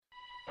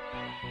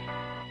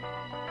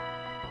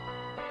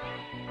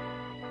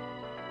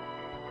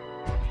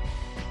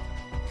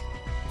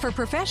For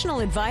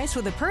professional advice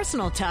with a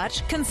personal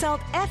touch,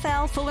 consult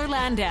FL Fuller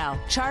Landau,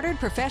 Chartered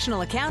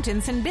Professional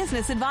Accountants and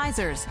Business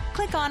Advisors.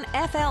 Click on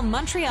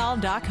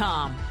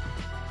flmontreal.com.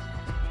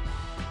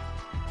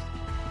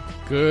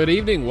 Good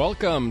evening.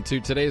 Welcome to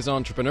today's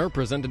Entrepreneur,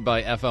 presented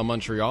by FL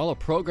Montreal, a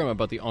program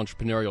about the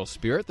entrepreneurial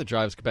spirit that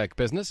drives Quebec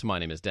business. My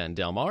name is Dan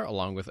Delmar,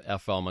 along with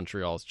FL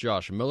Montreal's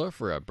Josh Miller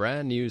for a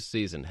brand new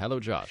season. Hello,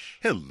 Josh.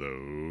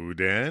 Hello,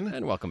 Dan.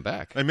 And welcome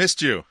back. I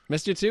missed you.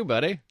 Missed you too,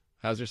 buddy.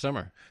 How's your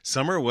summer?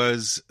 Summer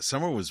was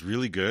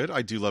really good.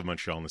 I do love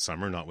Montreal in the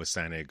summer,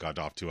 notwithstanding it got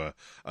off to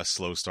a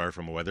slow start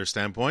from a weather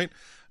standpoint.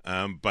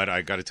 But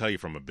I got to tell you,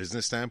 from a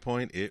business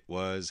standpoint, it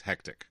was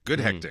hectic.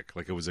 Good hectic.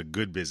 Like, it was a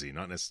good busy,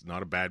 not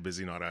a bad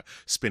busy, not a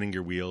spinning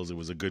your wheels. It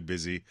was a good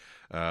busy.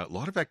 A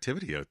lot of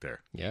activity out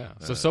there. Yeah.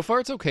 So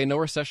far it's okay. No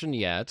recession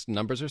yet.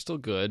 Numbers are still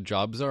good.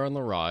 Jobs are on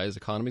the rise.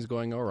 Economy's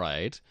going all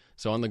right.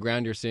 So on the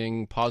ground, you're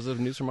seeing positive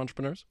news from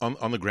entrepreneurs?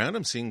 On the ground,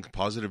 I'm seeing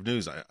positive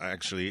news. I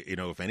actually,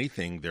 if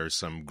anything, there's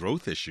some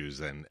growth issues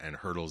and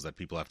hurdles that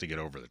people have to get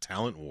over. The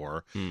talent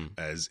war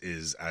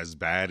is as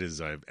bad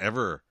as I've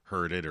ever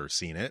heard it or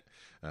seen it.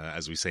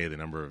 As we say, the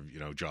number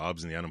of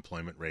jobs and the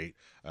unemployment rate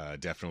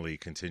definitely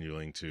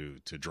continuing to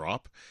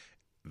drop.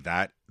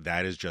 That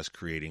is just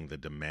creating the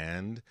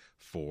demand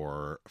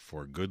for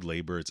good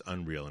labor. It's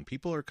unreal, and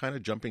people are kind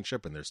of jumping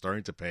ship, and they're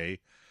starting to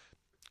pay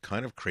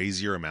kind of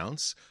crazier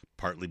amounts,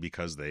 partly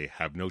because they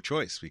have no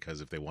choice, because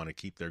if they want to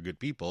keep their good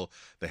people,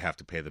 they have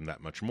to pay them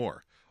that much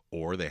more,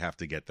 or they have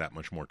to get that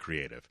much more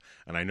creative.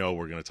 And I know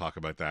we're going to talk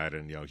about that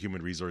and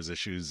human resource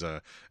issues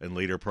in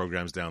later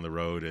programs down the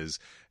road, is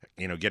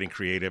getting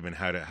creative and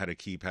how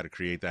to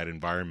create that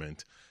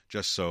environment,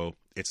 just so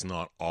it's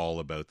not all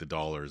about the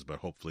dollars, but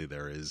hopefully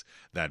there is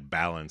that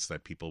balance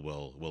that people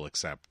will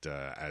accept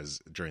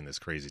as during this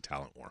crazy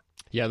talent war.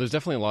 Yeah, there's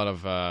definitely a lot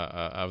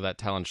of that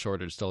talent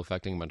shortage still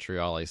affecting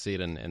Montreal. I see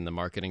it in the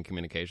marketing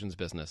communications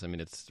business. I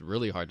mean, it's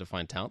really hard to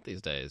find talent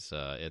these days.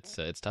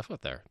 It's tough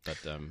out there. But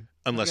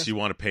unless you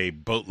want to pay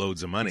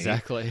boatloads of money,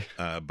 exactly.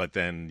 But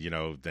then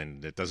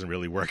then it doesn't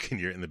really work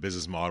in the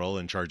business model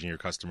and charging your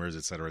customers,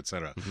 et cetera, et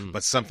cetera. Mm-hmm.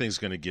 But something's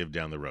going to give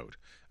down the road.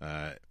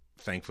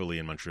 Thankfully,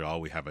 in Montreal,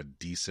 we have a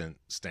decent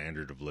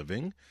standard of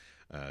living,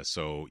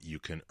 so you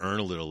can earn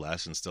a little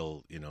less and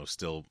still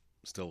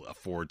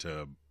afford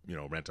to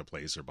rent a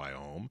place or buy a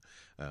home,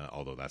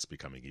 although that's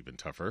becoming even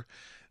tougher.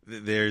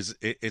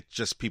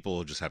 People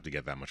will just have to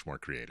get that much more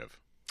creative.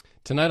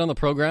 Tonight on the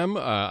program,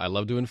 I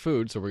love doing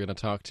food, so we're going to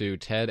talk to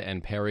Ted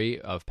and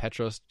Perry of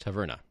Petros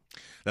Taverna.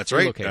 That's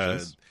right.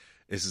 This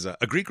is a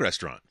Greek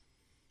restaurant.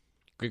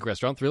 Greek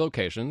restaurant, 3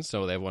 locations.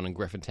 So they have one in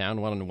Griffintown,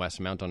 one in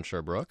Westmount on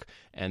Sherbrooke,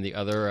 and the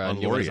other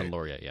on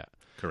Laurier. Yeah,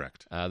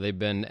 correct. They've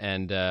been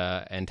and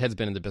Ted's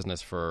been in the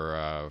business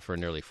for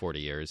nearly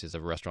 40 years. He's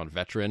a restaurant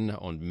veteran,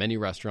 owned many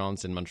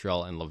restaurants in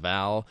Montreal and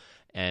Laval.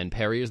 And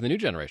Perry is the new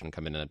generation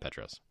coming in at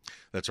Petros.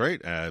 That's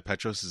right.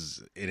 Petros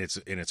is in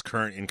its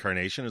current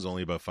incarnation is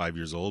only about 5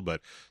 years old, but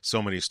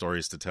so many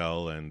stories to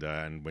tell.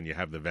 And when you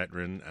have the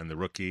veteran and the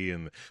rookie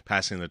and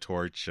passing the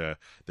torch,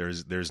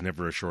 there's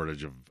never a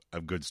shortage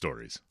of good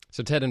stories.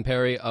 So Ted and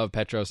Perry of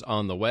Petros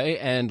on the way,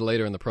 and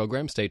later in the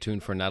program, stay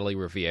tuned for Natalie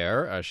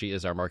Riviere. She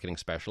is our marketing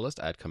specialist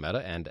at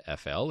Cometa and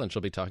FL, and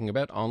she'll be talking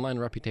about online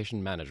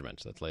reputation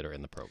management. That's later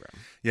in the program.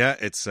 Yeah,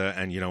 it's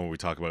and when we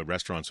talk about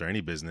restaurants or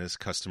any business,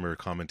 customer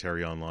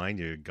commentary online,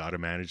 you got to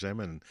manage them,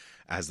 and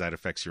as that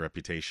affects your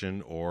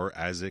reputation, or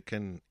as it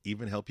can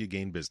even help you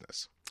gain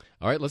business.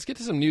 All right, let's get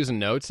to some news and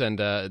notes, and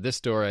this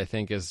story I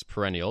think is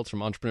perennial. It's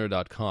from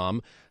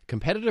entrepreneur.com.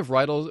 Competitive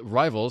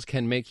rivals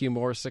can make you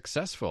more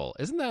successful.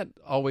 Isn't that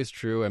always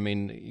true? I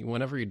mean,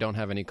 whenever you don't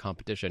have any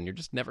competition, you're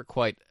just never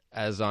quite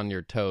as on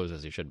your toes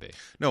as you should be.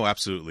 No,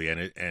 absolutely.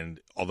 And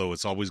although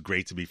it's always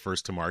great to be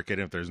first to market,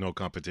 if there's no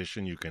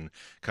competition, you can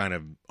kind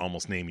of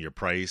almost name your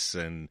price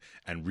and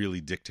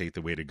really dictate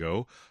the way to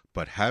go.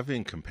 But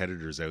having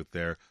competitors out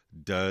there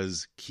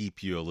does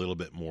keep you a little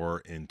bit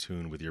more in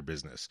tune with your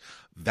business.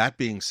 That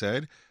being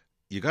said,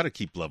 you got to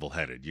keep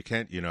level-headed. You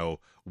can't,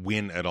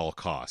 win at all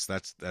costs.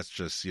 That's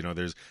just,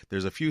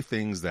 there's a few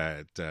things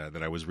that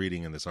I was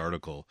reading in this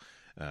article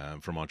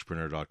from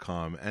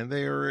entrepreneur.com, and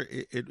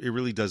it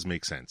really does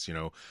make sense.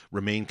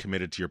 Remain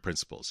committed to your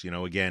principles.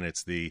 Again,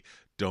 it's the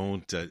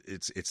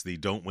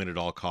don't win at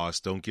all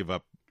costs. Don't give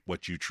up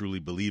what you truly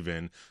believe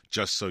in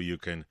just so you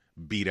can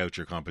beat out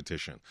your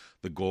competition.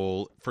 The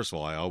goal, first of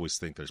all, I always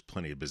think there's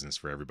plenty of business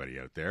for everybody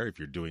out there. If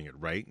you're doing it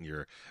right and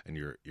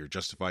you're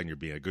justified and you're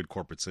being a good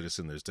corporate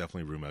citizen, there's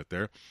definitely room out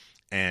there.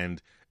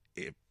 And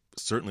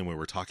certainly when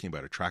we're talking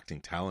about attracting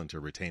talent or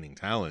retaining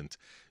talent,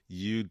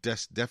 you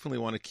definitely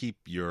want to keep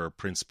your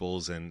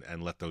principles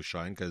and let those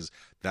shine, because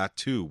that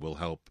too will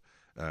help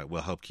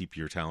keep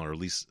your talent, or at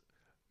least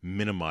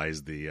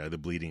minimize the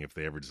bleeding if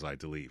they ever decide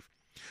to leave.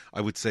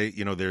 I would say,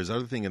 there's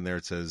other thing in there.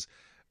 It says,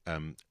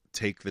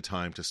 take the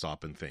time to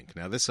stop and think.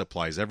 Now, this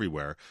applies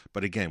everywhere,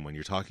 but again, when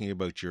you're talking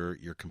about your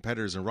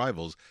competitors and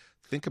rivals,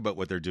 think about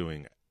what they're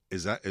doing.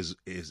 Is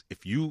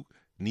if you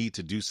need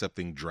to do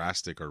something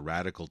drastic or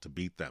radical to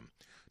beat them,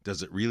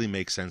 Does it really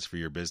make sense for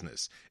your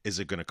business? Is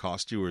it going to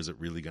cost you, or is it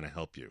really going to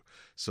help you?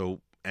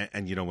 So,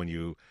 and when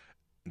you,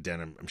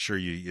 Dan, I'm sure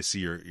you see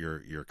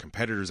your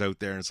competitors out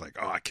there, and it's like,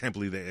 oh, I can't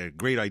believe they had a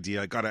great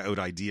idea. I got to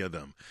out-idea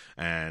them,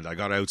 and I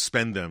got to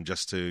outspend them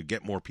just to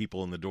get more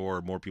people in the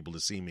door, more people to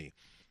see me.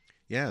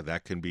 Yeah,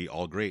 that can be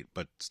all great,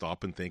 but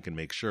stop and think and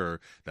make sure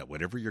that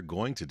whatever you're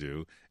going to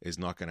do is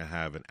not going to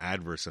have an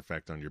adverse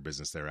effect on your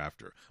business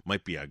thereafter.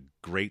 Might be a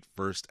great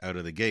first out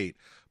of the gate,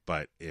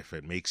 but if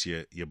it makes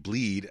you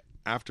bleed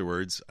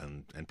afterwards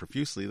and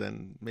profusely,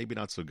 then maybe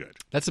not so good.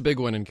 That's a big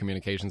one in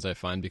communications, I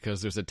find,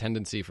 because there's a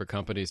tendency for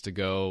companies to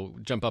go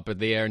jump up in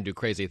the air and do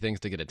crazy things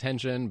to get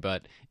attention,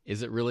 but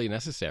is it really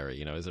necessary?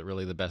 Is it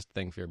really the best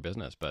thing for your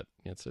business? But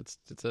it's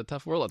a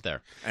tough world out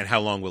there. And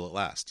how long will it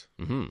last?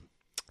 Mm-hmm.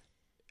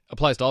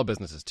 Applies to all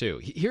businesses,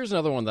 too. Here's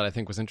another one that I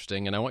think was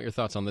interesting, and I want your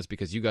thoughts on this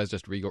because you guys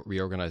just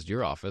reorganized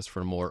your office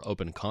for a more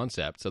open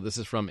concept. So this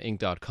is from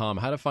Inc.com,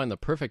 how to find the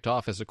perfect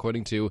office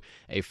according to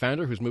a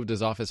founder who's moved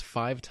his office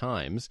 5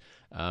 times.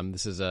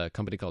 This is a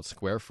company called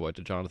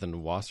Squarefoot.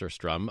 Jonathan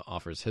Wasserstrom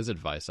offers his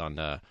advice on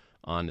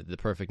the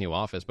perfect new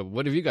office. But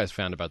what have you guys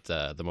found about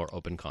the more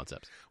open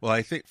concepts? Well,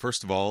 I think,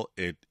 first of all,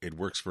 it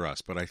works for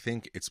us, but I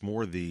think it's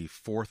more the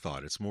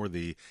forethought. It's more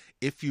the,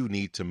 if you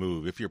need to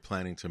move, if you're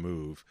planning to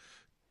move,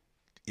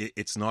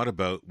 it's not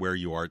about where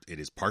you are. It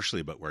is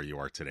partially about where you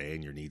are today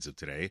and your needs of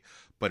today,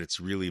 but it's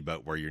really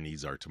about where your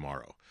needs are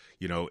tomorrow.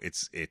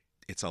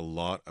 It's a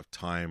lot of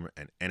time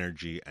and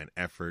energy and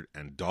effort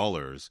and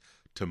dollars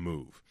to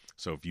move.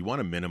 So if you want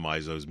to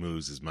minimize those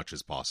moves as much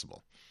as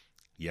possible,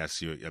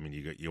 yes, you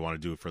want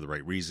to do it for the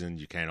right reason.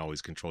 You can't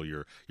always control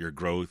your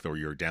growth or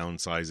your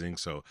downsizing,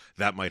 so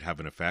that might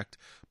have an effect.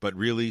 But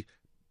really,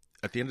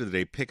 at the end of the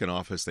day, pick an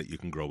office that you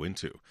can grow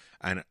into.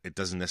 And it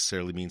doesn't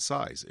necessarily mean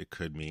size. It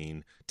could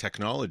mean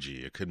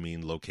technology. It could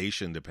mean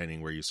location,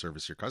 depending where you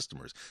service your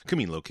customers. It could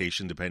mean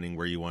location, depending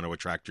where you want to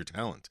attract your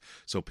talent.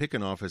 So pick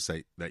an office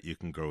that you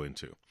can grow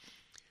into.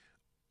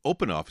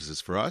 Open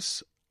offices for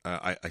us,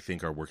 I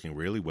think, are working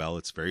really well.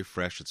 It's very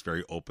fresh. It's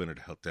very open. It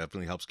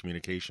definitely helps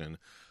communication.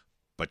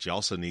 But you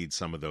also need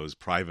some of those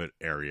private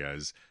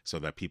areas so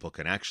that people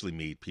can actually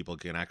meet. People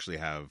can actually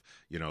have,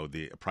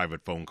 the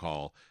private phone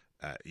call.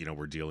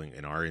 We're dealing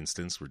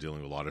with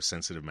a lot of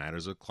sensitive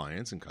matters with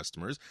clients and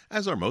customers,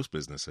 as are most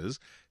businesses.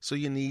 So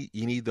you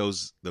need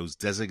those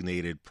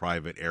designated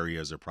private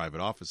areas or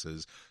private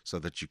offices so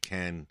that you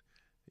can,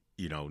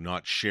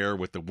 not share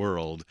with the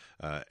world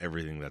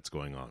everything that's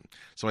going on.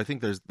 So I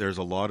think there's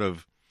a lot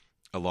of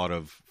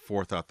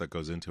forethought that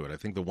goes into it. I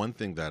think the one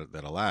thing that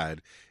I'll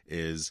add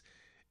is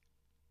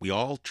we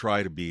all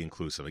try to be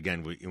inclusive.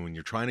 Again, when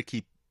you're trying to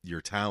keep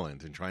your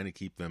talent and trying to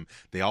keep them,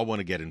 they all want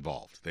to get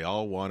involved. They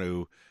all want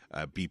to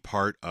be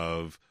part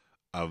of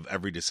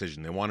every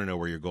decision. They want to know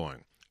where you're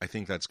going. I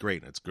think that's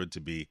great. And it's good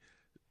to be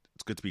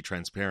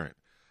transparent.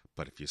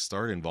 But if you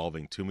start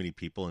involving too many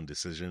people in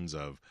decisions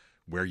of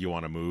where you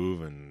want to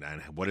move and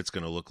what it's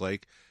going to look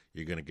like,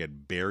 you're going to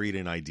get buried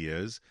in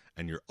ideas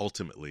and you're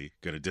ultimately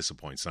going to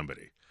disappoint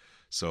somebody.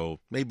 So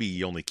maybe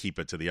you only keep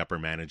it to the upper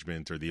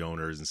management or the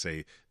owners and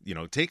say,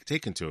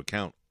 take into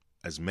account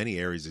as many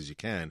areas as you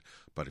can.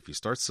 But if you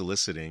start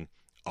soliciting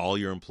all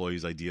your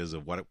employees' ideas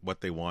of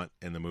what they want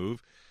in the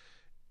move,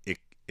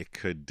 it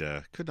could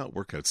not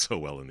work out so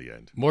well in the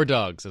end. More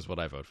dogs is what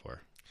I vote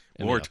for.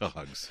 More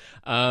dogs.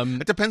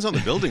 It depends on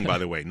the building, by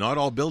the way. Not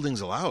all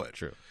buildings allow it.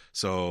 True.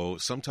 So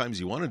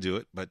sometimes you want to do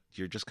it, but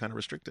you're just kind of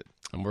restricted.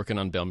 I'm working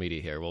on Bell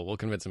Media here. We'll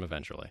convince him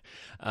eventually.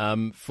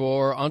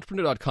 For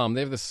Entrepreneur.com,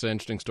 they have this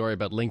interesting story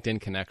about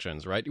LinkedIn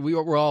connections, right?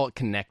 We're all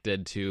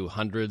connected to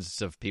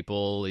hundreds of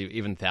people,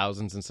 even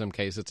thousands in some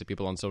cases, to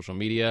people on social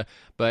media.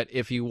 But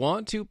if you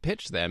want to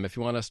pitch them, if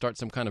you want to start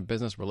some kind of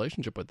business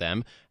relationship with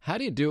them, how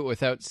do you do it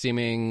without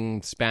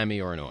seeming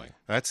spammy or annoying?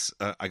 That's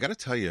I got to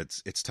tell you,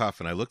 it's tough.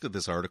 And I looked at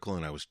this article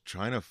and I was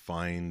trying to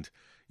find,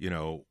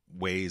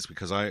 ways,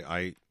 because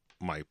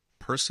my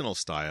personal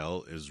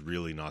style is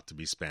really not to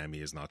be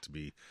spammy, is not to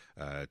be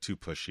too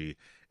pushy.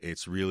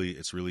 It's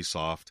really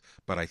soft.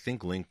 But I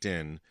think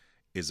LinkedIn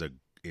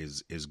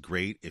is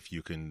great if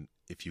you can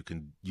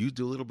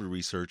do a little bit of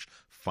research,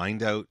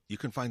 you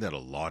can find out a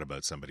lot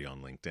about somebody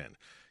on LinkedIn.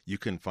 You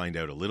can find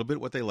out a little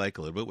bit what they like,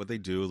 a little bit what they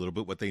do, a little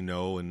bit what they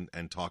know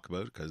and talk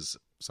about, because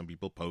some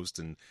people post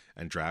and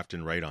draft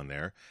and write on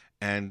there.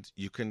 And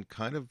you can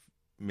kind of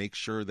make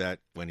sure that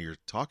when you're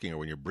talking or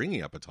when you're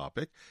bringing up a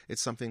topic,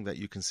 it's something that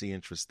you can see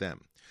interest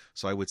them.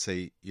 So I would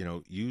say,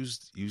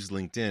 use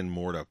LinkedIn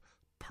more to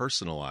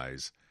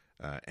personalize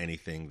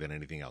anything than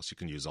anything else. You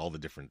can use all the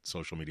different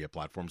social media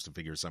platforms to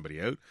figure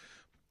somebody out,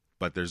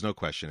 but there's no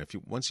question,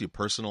 once you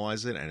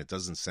personalize it and it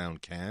doesn't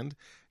sound canned,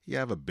 you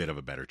have a bit of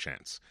a better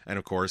chance. And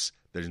of course,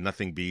 there's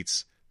nothing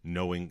beats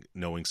knowing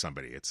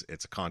somebody.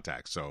 It's a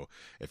contact. So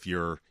if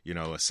you're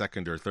a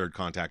second or third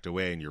contact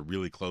away and you're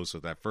really close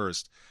with that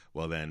first,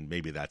 well then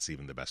maybe that's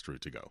even the best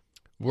route to go.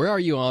 Where are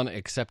you on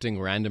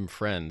accepting random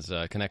friends,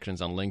 connections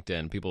on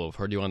LinkedIn? People who've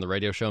heard you on the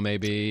radio show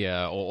maybe,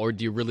 or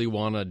do you really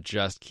want to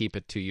just keep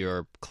it to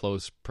your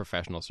close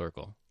professional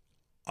circle?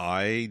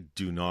 I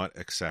do not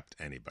accept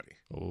anybody.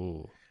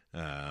 Oh.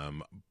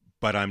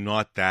 But I'm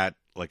not that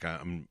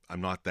I'm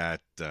not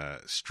that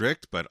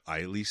strict. But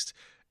I at least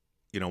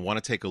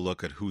want to take a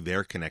look at who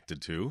they're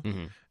connected to,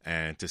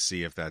 and to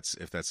see if that's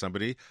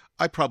somebody.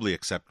 I probably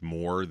accept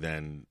more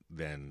than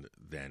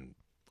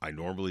I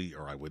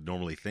would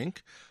normally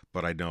think.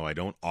 But I know I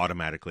don't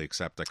automatically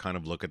accept. I kind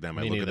of look at them.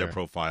 I look at their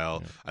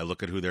profile. Yeah. I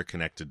look at who they're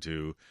connected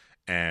to,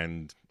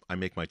 and I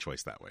make my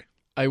choice that way.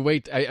 I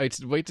wait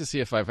to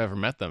see if I've ever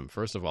met them,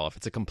 first of all. If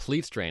it's a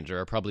complete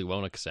stranger, I probably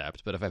won't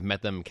accept. But if I've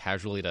met them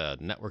casually at a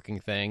networking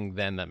thing,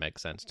 then that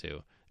makes sense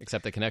too.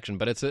 Accept the connection.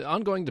 But it's an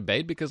ongoing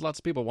debate because lots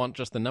of people want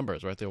just the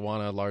numbers, right? They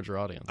want a larger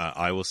audience.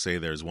 I will say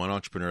there's one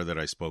entrepreneur that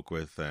I spoke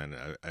with and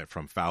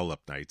from Foul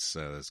Up Nights,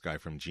 this guy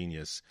from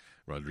Genius,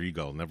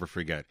 Rodrigo, I'll never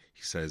forget.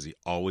 He says he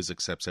always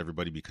accepts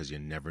everybody because you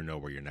never know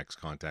where your next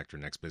contact or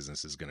next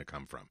business is going to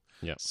come from.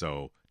 Yeah.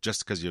 So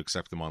just because you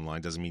accept them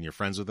online doesn't mean you're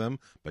friends with them,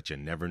 but you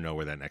never know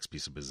where that next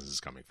piece of business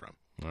is coming from.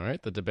 All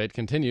right, the debate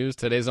continues.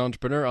 Today's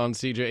Entrepreneur on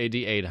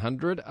CJAD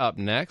 800. Up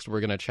next, we're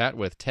going to chat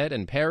with Ted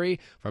and Perry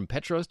from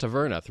Petros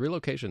Taverna, 3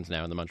 locations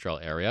now in the Montreal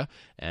area,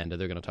 and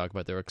they're going to talk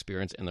about their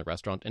experience in the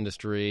restaurant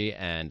industry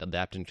and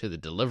adapting to the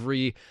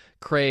delivery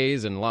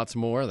craze and lots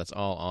more. That's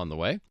all on the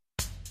way.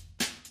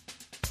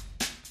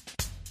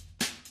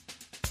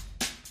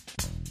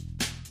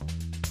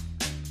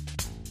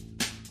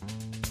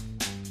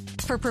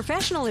 For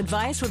professional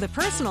advice with a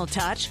personal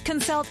touch,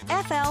 consult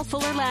FL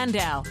Fuller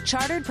Landau,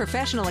 Chartered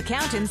Professional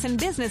Accountants and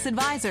Business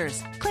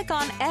Advisors. Click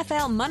on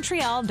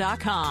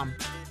flmontreal.com.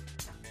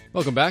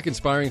 Welcome back.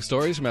 Inspiring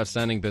stories from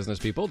outstanding business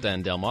people.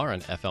 Dan Delmar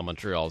and FL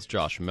Montreal's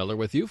Josh Miller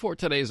with you for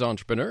today's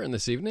Entrepreneur. And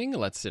this evening,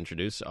 let's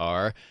introduce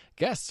our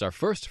guests, our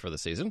first for the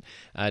season.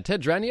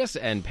 Ted Dranias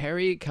and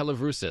Perry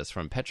Kalivrousis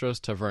from Petros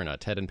Taverna.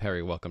 Ted and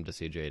Perry, welcome to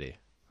CJAD.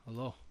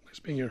 Hello. Nice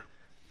being here.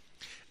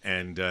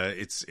 And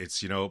it's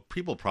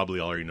people probably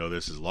already know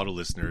this. There's a lot of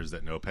listeners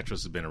that know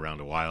Petros has been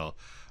around a while.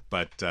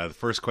 But the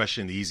first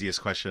question, the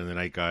easiest question of the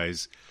night,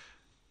 guys,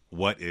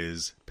 what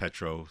is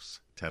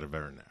Petros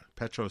Taverna?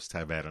 Petros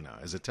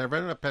Taverna. Is it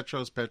Taverna,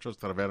 Petros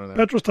Taverna?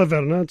 Petros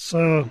Taverna. It's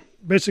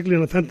basically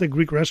an authentic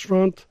Greek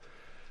restaurant.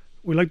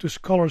 We like to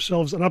call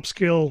ourselves an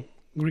upscale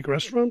Greek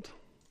restaurant.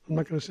 I'm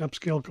not going to say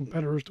upscale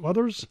competitors to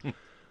others,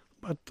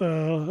 but a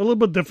little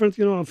bit different,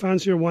 a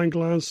fancier wine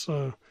glass,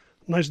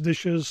 nice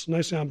dishes,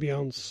 nice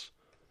ambiance.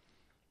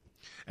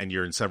 And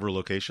you're in several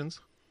locations?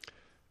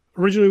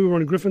 Originally, we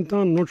were in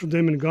Griffintown, Notre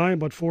Dame and Guy,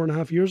 about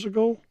 4.5 years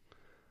ago.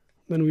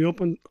 Then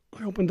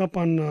I opened up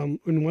in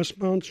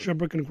Westmount,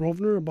 Sherbrooke and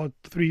Grosvenor about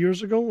 3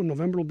 years ago. In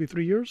November will be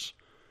 3 years.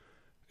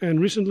 And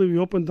recently we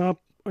opened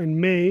up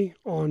in May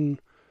on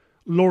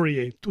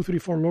Laurier,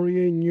 234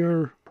 Laurier,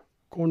 near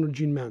corner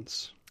Jean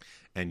Mance.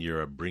 And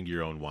you're a bring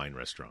your own wine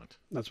restaurant.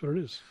 That's what it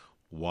is.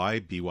 Why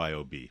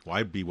BYOB?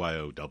 Why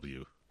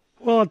BYOW?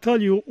 Well, I'll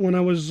tell you, when I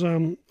was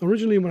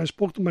originally, when I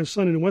spoke to my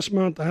son in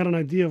Westmount, I had an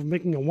idea of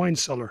making a wine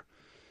cellar.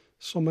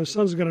 So my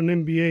son's got an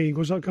MBA.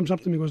 He comes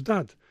up to me and goes,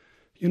 Dad,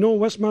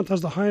 Westmount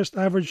has the highest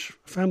average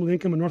family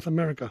income in North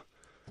America.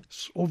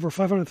 It's over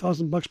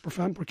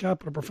 $500,000 per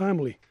capita per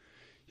family.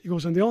 He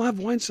goes, and they all have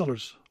wine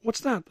cellars. What's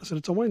that? I said,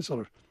 it's a wine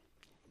cellar.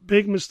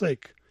 Big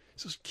mistake. He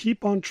says,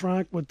 keep on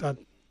track with that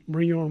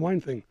bring your own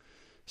wine thing.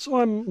 So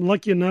I'm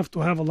lucky enough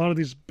to have a lot of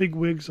these big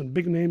wigs and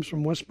big names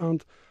from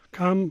Westmount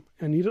come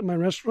and eat at my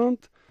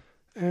restaurant,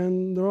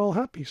 and they're all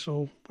happy.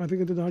 So I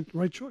think I did the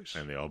right choice.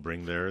 And they all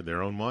bring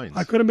their own wines.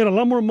 I could have made a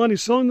lot more money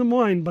selling them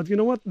wine, but you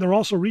know what? They're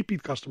also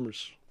repeat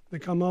customers. They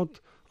come out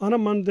on a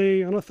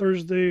Monday, on a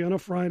Thursday, on a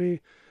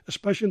Friday,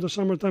 especially in the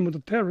summertime with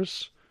the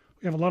terrace.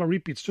 We have a lot of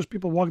repeats. Just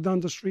people walk down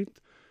the street,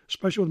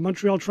 especially with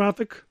Montreal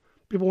traffic.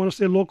 People want to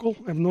stay local.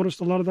 I've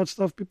noticed a lot of that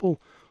stuff.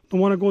 People don't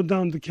want to go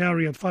down to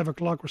Cary at 5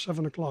 o'clock or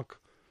 7 o'clock.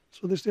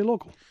 So they stay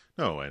local.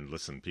 No, and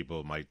listen,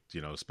 people might,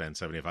 spend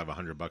 $75,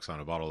 $100 on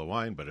a bottle of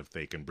wine, but if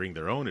they can bring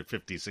their own at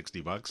 $50,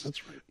 $60,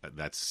 that's right.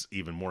 That's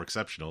even more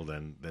exceptional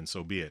than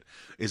so be it.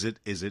 Is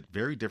it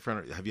very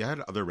different? Have you had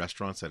other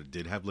restaurants that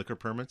did have liquor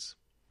permits?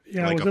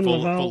 Yeah, like I was a in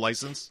Laval. Full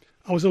license?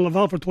 I was in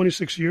Laval for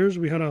 26 years.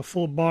 We had a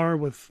full bar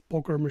with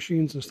poker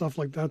machines and stuff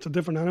like that. It's a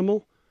different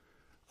animal.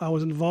 I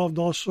was involved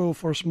also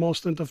for a small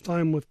stint of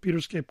time with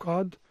Peter's Cape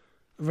Cod,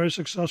 a very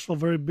successful,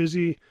 very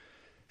busy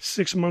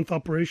 6-month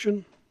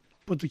operation.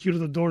 Put the key to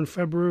the door in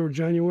February or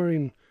January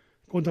and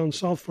go down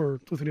south for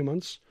 2-3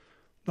 months.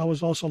 That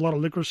was also a lot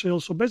of liquor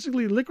sales. So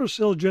basically, liquor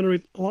sales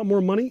generate a lot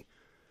more money.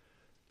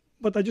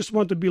 But I just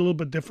want to be a little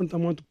bit different. I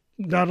want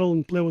to daddle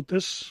and play with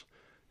this.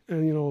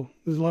 And,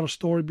 there's a lot of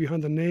story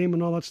behind the name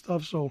and all that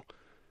stuff. So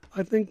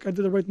I think I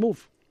did the right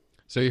move.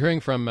 So you're hearing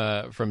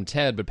from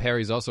Ted, but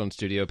Perry's also in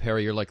studio.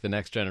 Perry, you're like the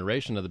next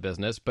generation of the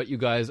business, but you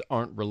guys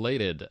aren't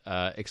related.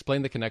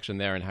 Explain the connection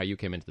there and how you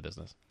came into the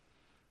business.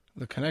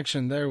 The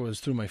connection there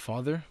was through my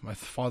father. My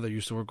father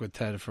used to work with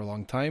Ted for a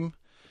long time.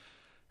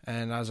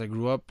 And as I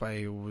grew up,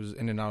 I was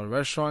in and out of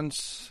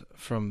restaurants,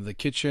 from the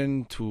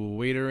kitchen to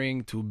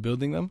waitering to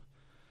building them.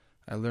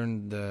 I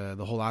learned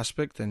the whole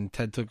aspect, and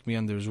Ted took me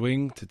under his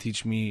wing to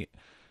teach me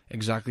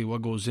exactly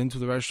what goes into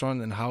the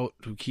restaurant and how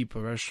to keep a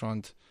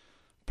restaurant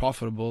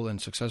profitable and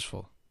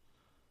successful.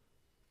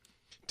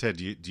 Ted,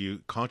 do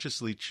you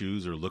consciously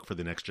choose or look for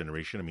the next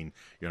generation? I mean,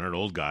 you're not an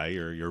old guy,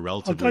 you're I'll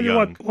relatively tell you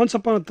young. what, once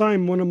upon a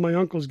time, one of my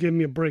uncles gave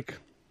me a break,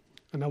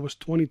 and I was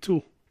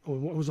 22. I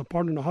was a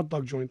partner in a hot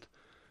dog joint,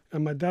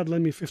 and my dad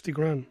lent me 50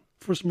 grand,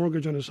 first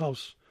mortgage on his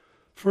house.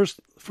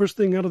 First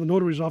thing out of the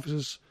notary's office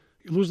is,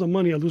 you lose the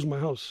money, I lose my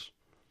house.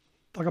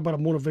 Talk about a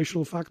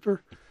motivational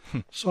factor.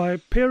 So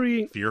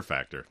Perry... Fear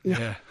factor.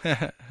 Yeah.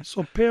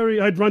 So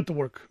Perry, I'd run to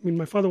work. I mean,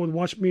 my father would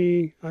watch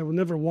me. I would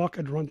never walk.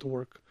 I'd run to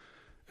work.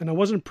 And I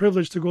wasn't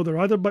privileged to go there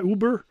either by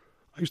Uber.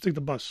 I used to take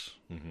the bus.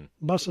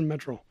 Bus and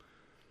metro.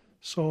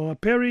 So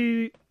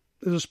Perry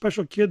is a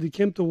special kid. He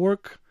came to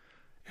work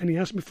and he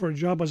asked me for a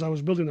job as I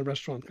was building the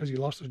restaurant because he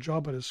lost his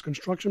job at his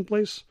construction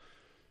place.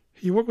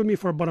 He worked with me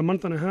for about a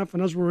month and a half.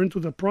 And as we're into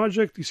the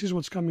project, he sees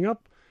what's coming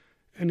up.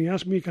 And he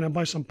asked me, can I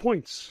buy some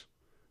points?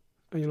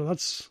 And,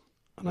 that's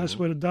a nice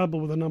way to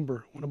dabble with a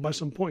number. I want to buy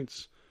some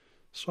points.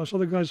 So I saw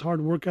the guy's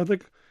hard work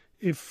ethic.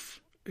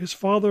 If his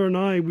father and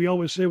I, we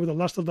always say we're the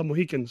last of the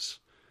Mohicans.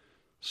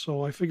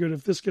 So I figured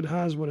if this kid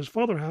has what his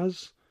father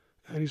has,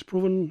 and he's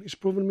proven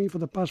me for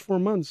the past 4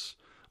 months,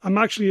 I'm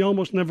actually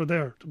almost never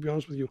there, to be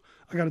honest with you.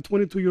 I got a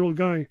 22-year-old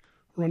guy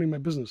running my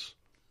business.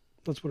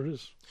 That's what it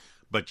is.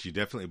 But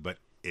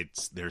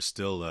there's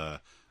still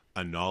a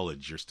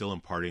knowledge. You're still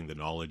imparting the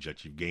knowledge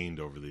that you've gained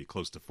over the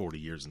close to 40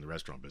 years in the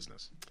restaurant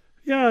business.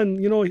 Yeah, and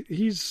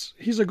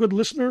he's a good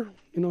listener.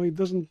 He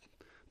doesn't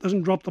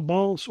drop the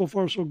ball. So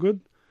far, so good.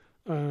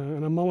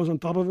 And I'm always on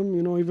top of him.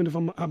 Even if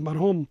I'm at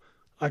home,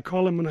 I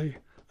call him and I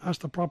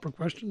ask the proper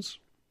questions,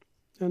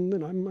 and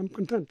then I'm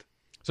content.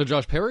 So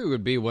Josh, Perry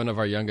would be one of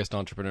our youngest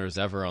entrepreneurs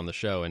ever on the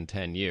show in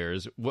 10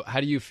 years. How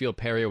do you feel,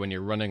 Perry, when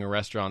you're running a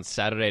restaurant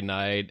Saturday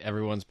night,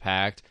 everyone's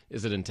packed?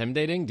 Is it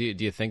intimidating? Do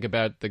you think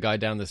about the guy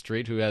down the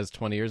street who has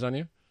 20 years on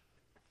you?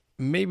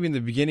 Maybe in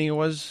the beginning it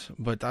was,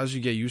 but as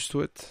you get used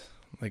to it,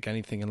 like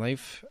anything in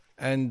life,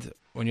 and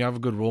when you have a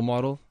good role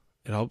model,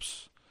 it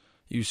helps.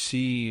 You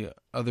see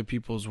other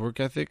people's work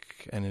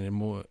ethic, and it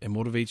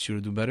motivates you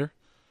to do better,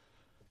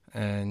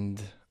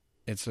 and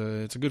it's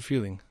a good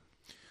feeling.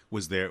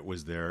 Was there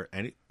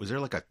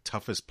like a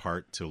toughest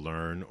part to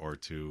learn or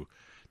to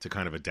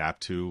kind of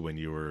adapt to when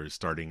you were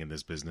starting in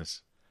this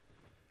business?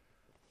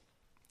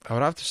 I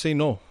would have to say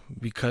no,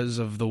 because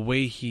of the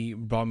way he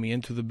brought me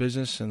into the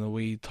business and the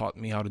way he taught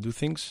me how to do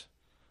things.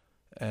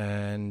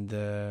 And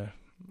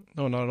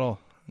no, not at all.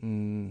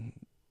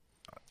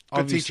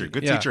 Good teacher.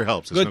 Good teacher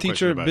helps. Good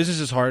teacher. Business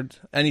is hard.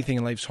 Anything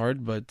in life's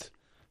hard, but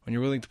when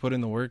you're willing to put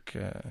in the work...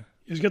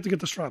 you just get to get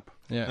the strap.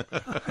 Yeah.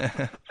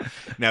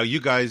 Now, you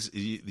guys,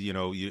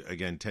 you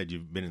again, Ted,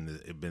 you've been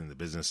in the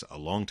business a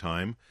long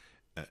time.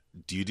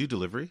 Do you do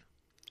delivery?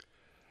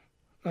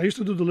 I used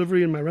to do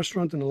delivery in my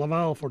restaurant in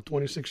Laval for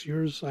 26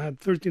 years. I had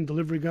 13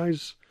 delivery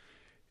guys.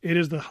 It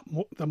is the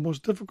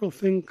most difficult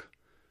thing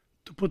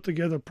to put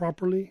together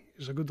properly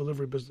is a good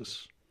delivery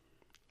business.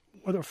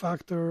 Weather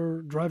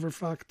factor, driver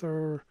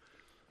factor,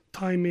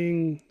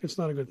 timing, it's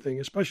not a good thing.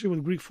 Especially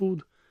with Greek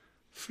food,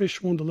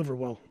 fish won't deliver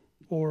well.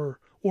 Or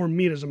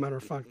meat, as a matter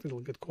of fact, it'll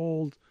get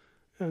cold.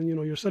 And,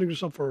 you're setting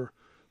yourself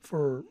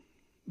for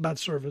bad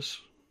service.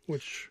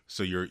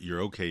 So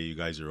you're okay. You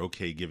guys are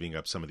okay giving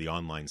up some of the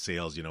online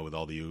sales, with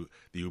all the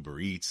Uber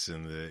Eats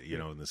and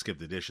and the skip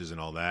the dishes and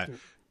all that. Yeah.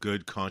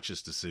 Good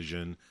conscious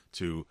decision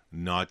to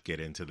not get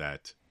into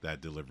that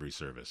delivery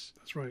service.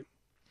 That's right.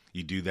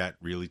 You do that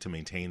really to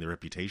maintain the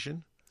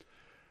reputation?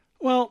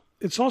 Well,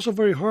 it's also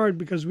very hard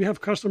because we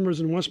have customers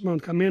in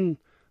Westmount come in.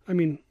 I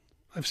mean,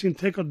 I've seen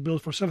takeout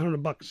bills for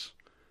 $700.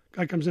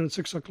 Guy comes in at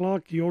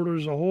 6:00. He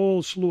orders a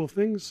whole slew of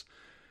things,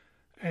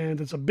 and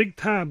it's a big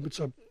tab.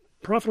 It's a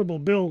profitable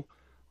bill.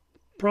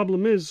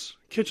 Problem is,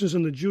 kitchen's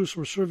in the juice.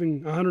 We're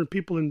serving 100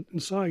 people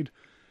inside,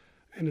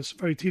 and it's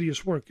very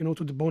tedious work, to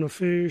debone a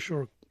fish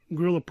or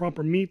grill a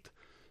proper meat.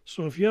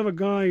 So if you have a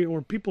guy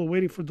or people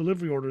waiting for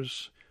delivery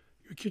orders,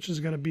 your kitchen's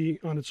got to be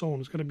on its own.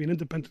 It's got to be an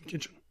independent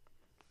kitchen,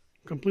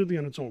 completely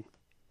on its own.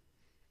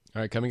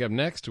 All right, coming up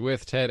next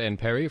with Ted and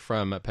Perry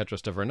from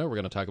Petros Taverna, we're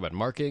going to talk about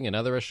marketing and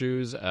other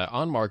issues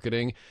on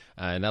marketing.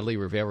 Natalie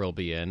Rivera will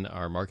be in,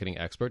 our marketing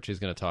expert. She's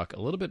going to talk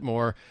a little bit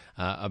more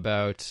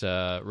about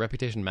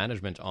reputation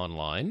management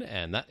online,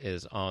 and that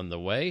is on the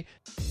way.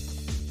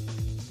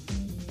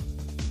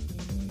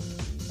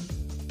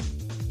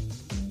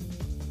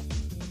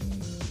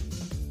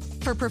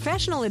 For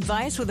professional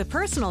advice with a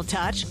personal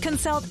touch,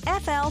 consult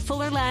FL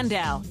Fuller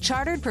Landau,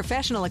 Chartered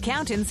Professional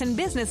Accountants and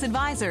Business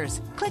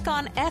Advisors. Click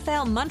on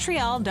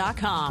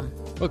flmontreal.com.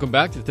 Welcome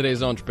back to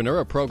today's Entrepreneur,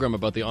 a program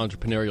about the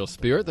entrepreneurial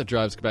spirit that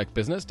drives Quebec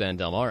business. Dan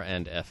Delmar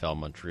and FL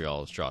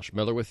Montreal's Josh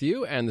Miller with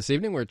you. And this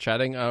evening we're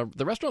chatting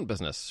the restaurant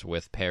business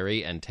with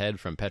Perry and Ted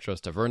from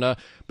Petros Taverna.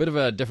 Bit of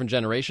a different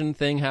generation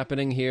thing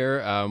happening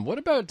here. What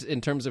about in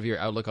terms of your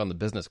outlook on the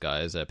business,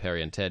 guys,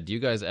 Perry and Ted? Do you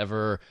guys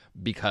ever,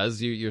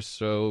 because you're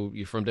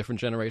from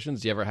different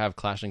generations, do you ever have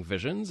clashing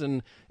visions?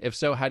 And if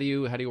so, how do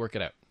you work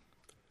it out?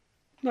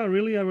 Not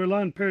really. I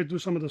rely on Perry to do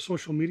some of the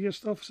social media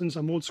stuff since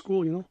I'm old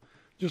school,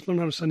 Just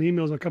learned how to send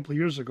emails a couple of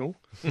years ago.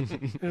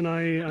 And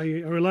I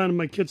rely on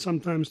my kids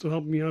sometimes to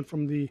help me out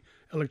from the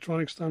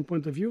electronic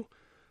standpoint of view.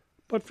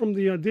 But from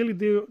the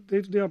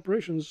day-to-day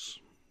operations,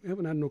 we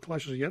haven't had no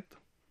clashes yet.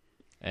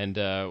 And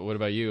what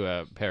about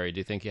you, Perry? Do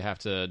you think you have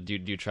to, do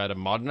you try to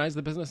modernize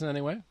the business in any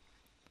way?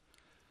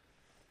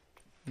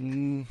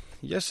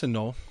 Yes and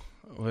no.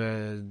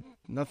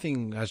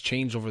 Nothing has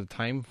changed over the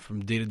time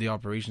from day-to-day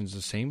operations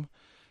the same.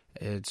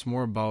 It's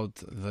more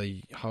about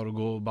how to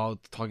go about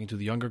talking to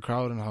the younger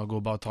crowd and how to go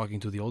about talking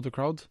to the older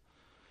crowd.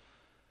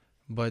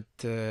 But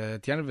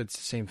at the end of it, it's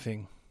the same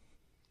thing.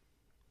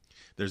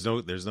 There's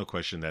no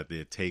question that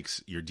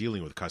you're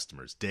dealing with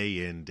customers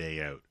day in,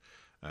 day out.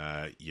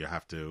 You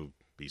have to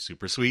be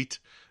super sweet.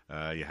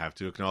 You have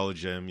to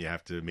acknowledge them. You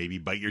have to maybe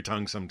bite your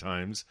tongue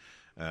sometimes.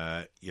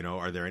 Are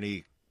there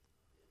any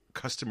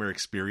customer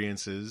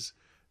experiences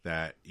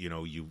that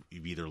you've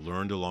either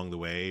learned along the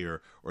way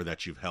or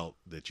that you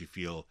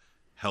feel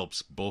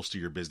helps bolster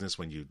your business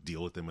when you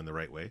deal with them in the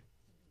right way?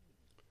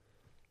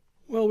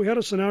 Well, we had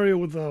a scenario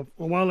with a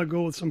while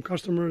ago with some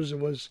customers. It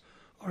was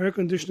our air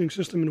conditioning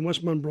system in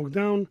Westmount broke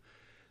down,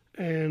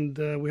 and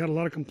we had a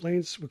lot of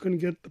complaints. We couldn't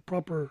get the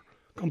proper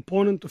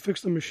component to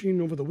fix the machine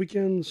over the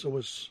weekend, so it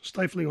was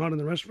stifling hot in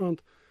the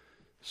restaurant.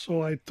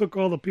 So I took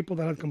all the people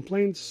that had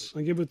complaints.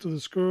 I gave it to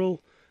this girl.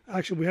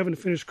 Actually, we haven't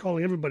finished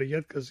calling everybody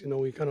yet because,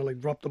 we kind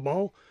of dropped the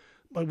ball.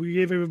 But we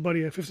gave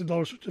everybody a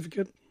 $50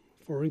 certificate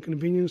for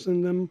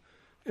inconveniencing them.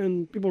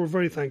 And people were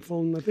very thankful.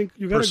 And I think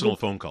you got personal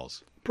phone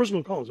calls.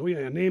 Personal calls. Oh,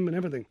 yeah, name and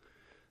everything.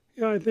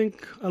 Yeah, I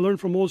think I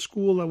learned from old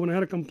school that when I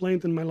had a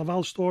complaint in my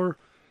Laval store,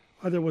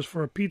 either it was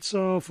for a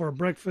pizza, for a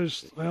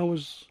breakfast, I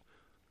always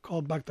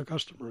called back the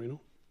customer,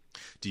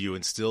 Do you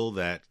instill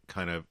that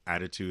kind of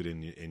attitude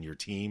in your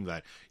team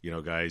that,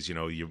 guys,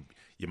 you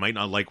might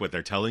not like what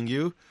they're telling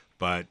you,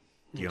 but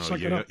you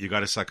got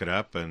to suck it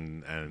up,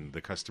 and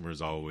the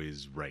customer's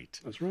always right.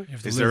 That's right.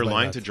 Is there a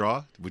line to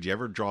draw? Would you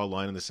ever draw a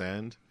line in the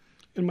sand?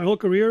 In my whole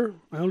career,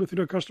 I only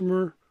threw a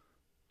customer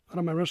out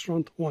of my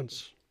restaurant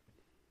once.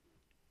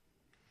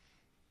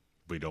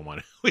 We don't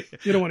want to.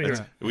 You don't want to hear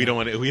that. We don't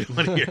want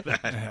to hear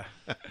that.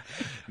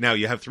 Now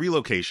you have 3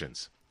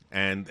 locations,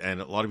 and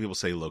a lot of people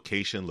say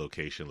location.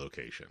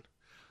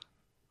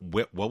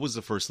 What was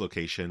the first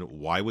location?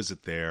 Why was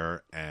it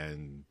there?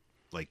 And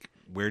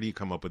where do you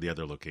come up with the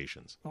other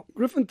locations? Well,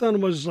 Griffintown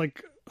was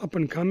up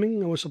and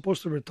coming. I was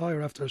supposed to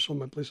retire after I sold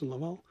my place in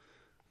Laval.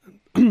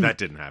 That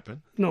didn't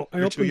happen. No,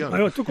 I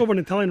took over an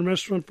Italian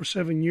restaurant for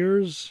 7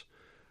 years.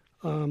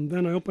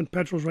 Then I opened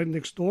Petros right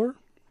next door.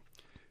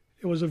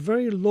 It was a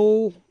very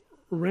low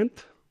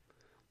rent,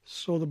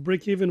 so the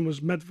break-even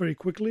was met very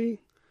quickly.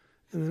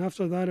 And then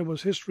after that, it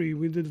was history.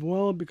 We did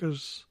well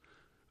because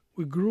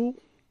we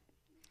grew.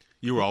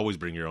 You were always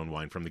bring your own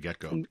wine from the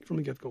get-go. From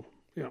the get-go,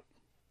 yeah.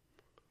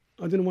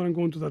 I didn't want to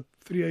go into that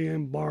 3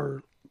 a.m.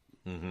 bar,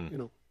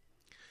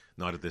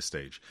 Not at this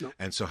stage. No.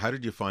 And so how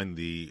did you find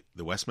the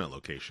Westmount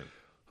location?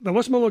 The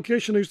Westmount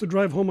location, I used to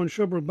drive home on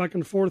Sherbrooke back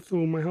and forth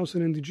to my house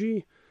in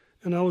NDG,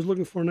 and I was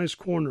looking for a nice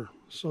corner.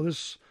 So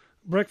this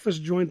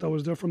breakfast joint, I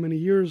was there for many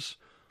years,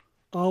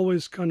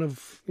 always kind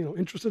of,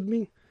 interested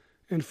me.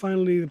 And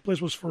finally, the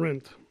place was for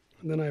rent.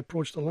 And then I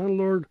approached the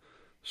landlord,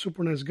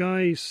 super nice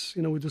guy.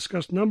 We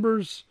discussed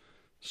numbers.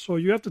 So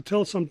you have to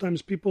tell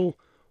sometimes people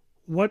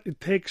what it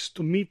takes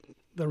to meet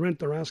the rent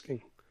they're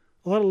asking.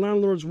 A lot of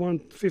landlords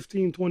want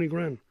 15, 20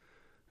 grand.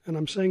 And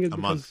I'm saying it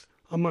because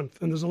a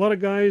month. And there's a lot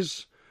of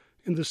guys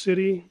in the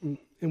city,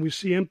 and we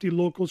see empty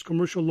locals,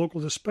 commercial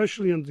locals,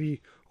 especially on the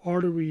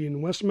artery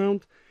in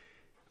Westmount.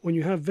 When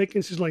you have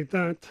vacancies like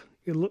that,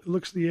 it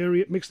makes the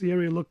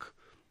area look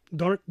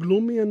dark,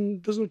 gloomy,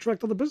 and doesn't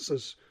attract other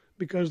businesses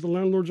because the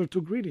landlords are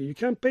too greedy. You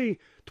can't pay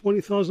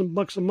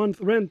 $20,000 a month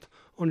rent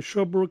on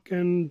Sherbrooke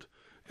and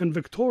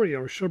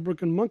Victoria or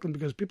Sherbrooke and Monkland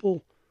because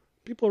people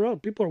are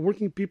out. People are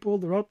working people.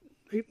 They're out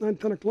 8, 9,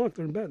 10 o'clock.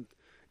 They're in bed.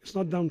 It's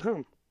not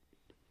downtown.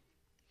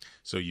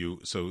 So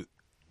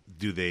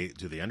do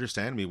they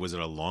understand? I mean, was it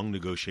a long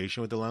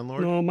negotiation with the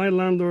landlord? No, my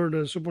landlord,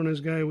 a super nice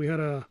guy. We had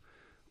a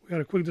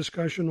quick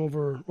discussion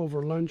over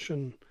lunch,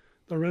 and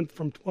the rent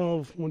from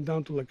 12 went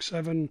down to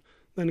 7.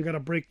 Then you got to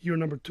break year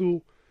number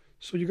 2.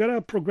 So you got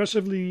to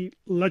progressively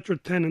let your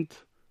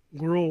tenant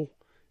grow.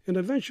 And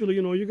eventually,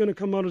 you're going to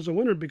come out as a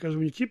winner because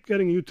when you keep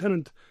getting a new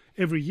tenant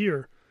every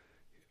year,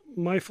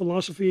 my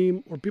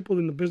philosophy or people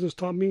in the business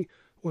taught me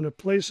when a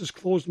place is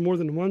closed more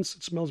than once,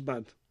 it smells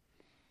bad.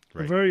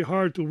 Right. Very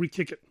hard to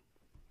re-kick it.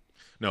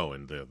 No,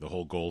 and the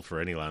whole goal for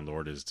any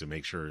landlord is to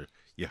make sure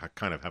you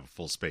kind of have a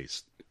full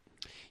space.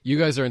 You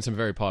guys are in some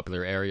very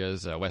popular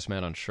areas,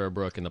 Westmount on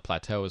Sherbrooke and the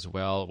Plateau as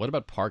well. What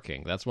about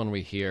parking? That's one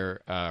we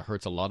hear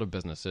hurts a lot of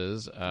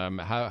businesses.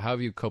 How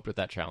have you coped with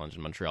that challenge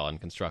in Montreal and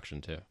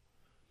construction too?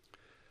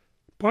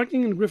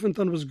 Parking in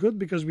Griffintown was good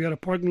because we had a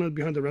parking lot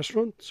behind the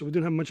restaurant, so we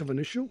didn't have much of an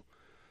issue.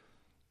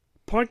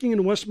 Parking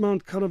in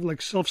Westmount kind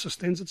of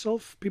self-sustains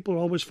itself. People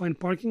always find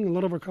parking. A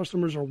lot of our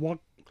customers are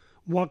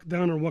walk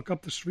down or walk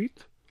up the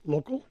street,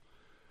 local.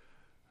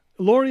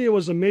 Laurier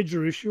was a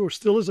major issue, or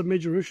still is a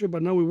major issue,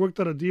 but now we worked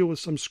out a deal with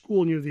some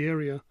school near the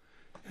area,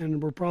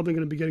 and we're probably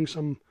going to be getting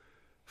some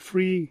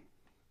free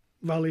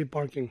valet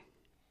parking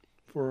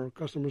for our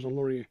customers on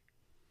Laurier.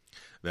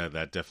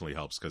 That definitely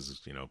helps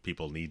because,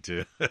 people need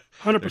to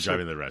 100%. they're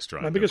driving the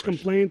restaurant. My biggest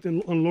complaint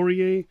on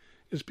Laurier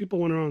is people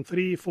went around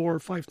 3, 4,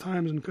 5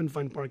 times and couldn't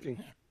find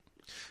parking.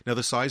 Now,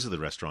 the size of the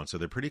restaurants, are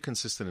they pretty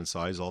consistent in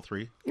size, all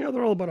three? Yeah,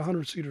 they're all about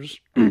 100 seaters.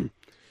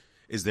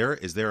 Is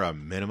there a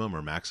minimum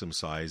or maximum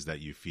size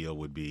that you feel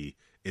would be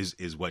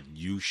is what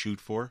you shoot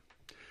for?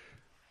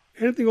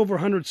 Anything over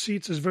 100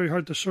 seats is very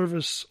hard to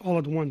service all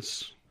at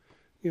once.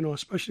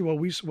 Especially what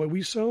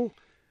we sell.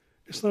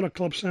 It's not a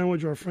club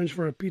sandwich or a French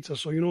fry or a pizza.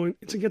 So,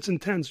 it gets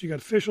intense. You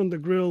got fish on the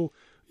grill.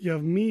 You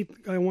have meat.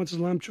 The guy wants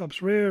his lamb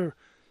chops rare.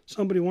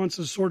 Somebody wants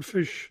his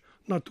swordfish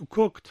not too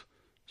cooked.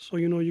 So,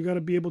 you got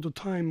to be able to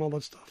time all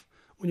that stuff.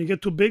 When you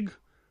get too big,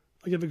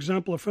 I give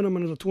example, a friend of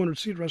mine has a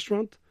 200-seat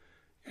restaurant.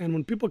 And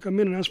when people come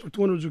in and ask for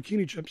 200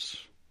 zucchini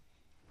chips,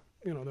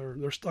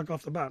 they're stuck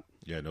off the bat.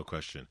 Yeah, no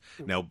question.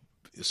 Now,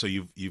 so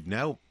you've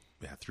now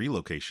had 3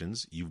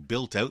 locations. You've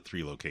built out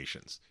 3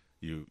 locations.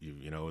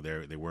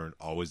 They weren't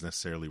always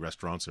necessarily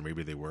restaurants, or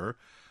maybe they were.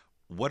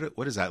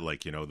 What is that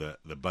like?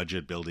 The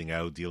budget, building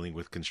out, dealing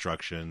with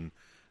construction.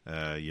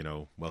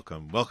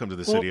 Welcome to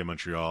the city of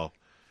Montreal.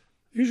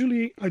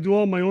 Usually, I do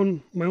all my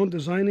own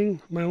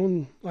designing.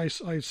 I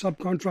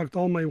subcontract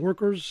all my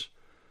workers,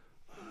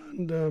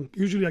 and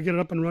usually I get it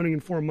up and running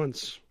in 4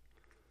 months.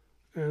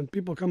 And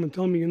people come and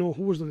tell me,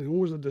 who was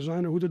the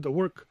designer, who did the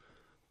work.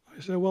 I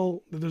say,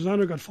 well, the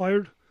designer got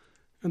fired,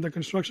 and the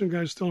construction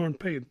guys still aren't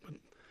paid. But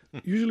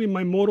usually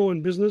my motto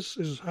in business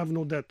is have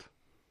no debt.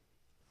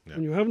 Yeah.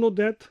 When you have no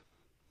debt,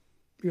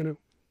 you're going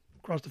to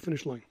cross the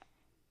finish line.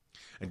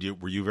 And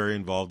were you very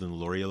involved in the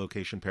Laurier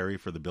location, Perry,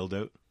 for the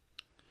build-out?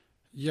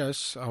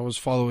 Yes, I was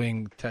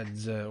following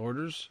Ted's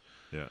orders.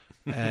 Yeah.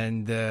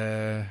 And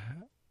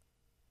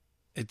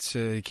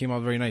it came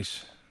out very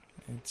nice.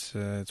 It's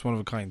one of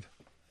a kind.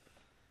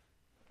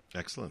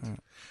 Excellent.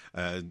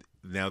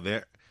 Now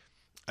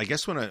I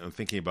guess when I'm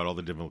thinking about all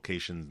the different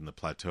locations and the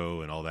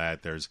plateau and all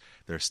that, there's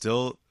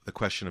still the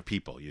question of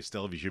people. You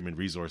still have your human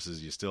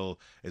resources.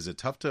 Is it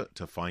tough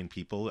to find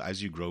people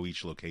as you grow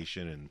each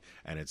location,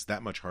 and it's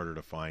that much harder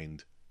to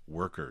find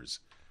workers?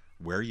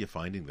 Where are you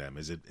finding them?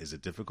 Is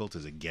it difficult?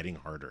 Is it getting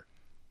harder?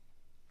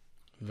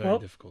 Very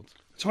difficult.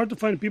 It's hard to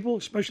find people,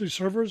 especially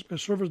servers,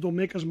 because servers don't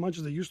make as much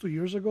as they used to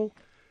years ago.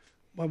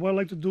 But what I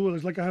like to do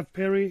is, I have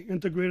Perry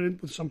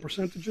integrated with some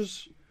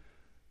percentages.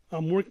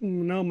 I'm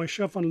working now. My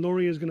chef on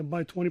Laurier is going to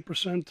buy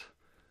 20%.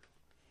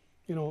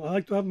 I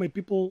like to have my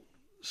people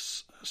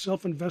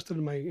self-invested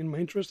in my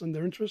interest and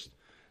their interest,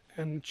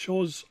 and it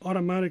shows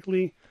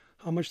automatically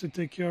how much they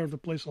take care of the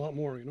place a lot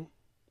more.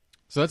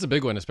 So that's a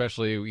big one,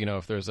 especially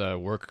if there's a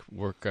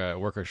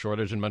worker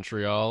shortage in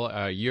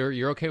Montreal.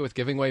 You're okay with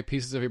giving away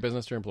pieces of your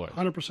business to your employees?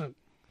 100%.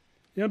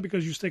 Yeah,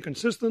 because you stay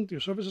consistent,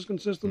 your service is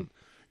consistent,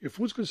 your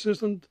food's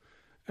consistent.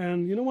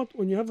 And you know what?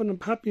 When you have a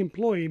happy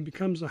employee, it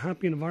becomes a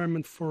happy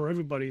environment for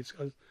everybody. It's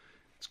good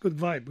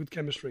vibe, good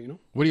chemistry,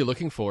 What are you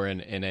looking for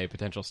in a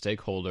potential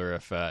stakeholder?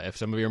 If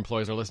some of your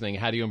employees are listening,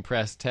 how do you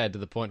impress Ted to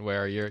the point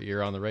where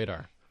you're on the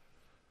radar?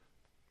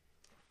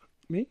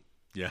 Me?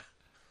 Yeah.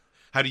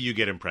 How do you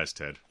get impressed,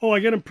 Ted? Oh, I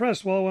get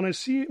impressed. Well, when I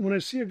see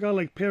a guy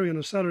like Perry on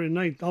a Saturday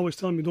night, I always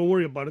tell him, don't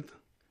worry about it.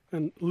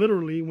 And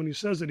literally, when he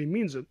says it, he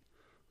means it.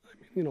 I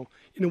mean,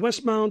 in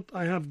Westmount,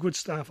 I have good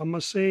staff. I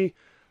must say,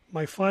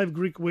 my 5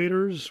 Greek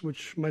waiters,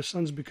 which my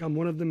son's become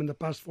one of them in the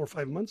past 4 or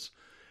 5 months,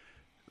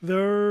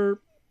 they're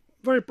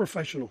very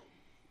professional.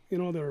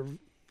 The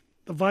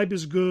vibe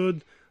is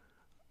good.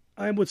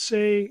 I would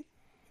say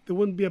there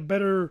wouldn't be a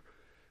better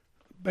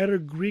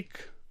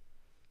Greek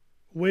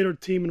waiter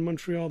team in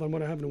Montreal than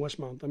what I have in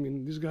Westmount. I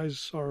mean, these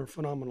guys are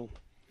phenomenal.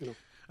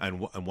 And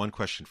one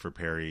question for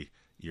Perry: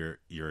 you're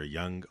a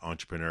young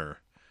entrepreneur.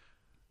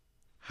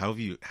 How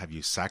have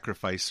you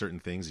sacrificed certain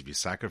things? Have you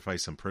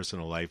sacrificed some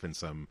personal life and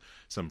some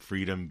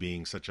freedom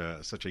being such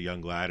a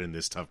young lad in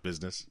this tough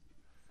business?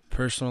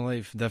 Personal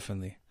life,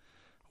 definitely.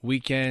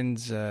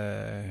 Weekends,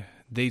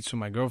 dates with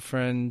my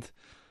girlfriend,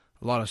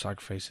 a lot of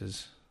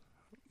sacrifices.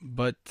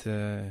 But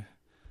so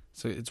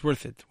it's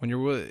worth it. When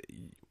you're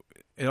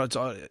it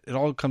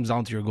all comes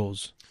down to your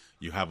goals.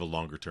 You have a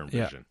longer term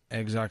vision. Yeah,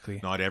 exactly.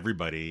 Not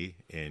everybody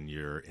in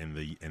your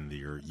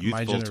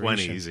youthful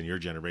 20s in your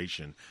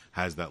generation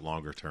has that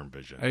longer term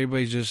vision.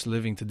 Everybody's just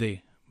living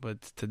today,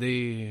 but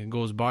today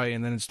goes by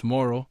and then it's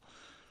tomorrow,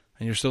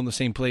 and you're still in the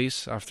same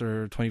place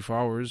after 24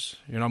 hours.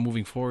 You're not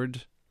moving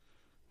forward.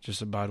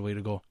 Just a bad way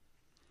to go.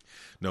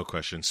 No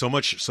question. So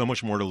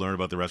much more to learn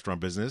about the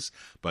restaurant business,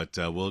 but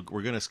we're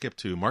going to skip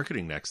to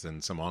marketing next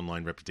and some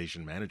online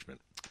reputation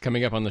management.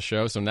 Coming up on the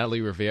show, so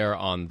Natalie Riviere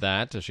on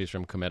that. She's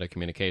from Cometa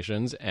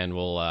Communications, and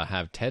we'll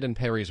have Ted and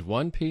Perry's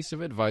one piece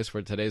of advice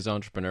for today's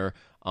entrepreneur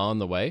on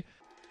the way.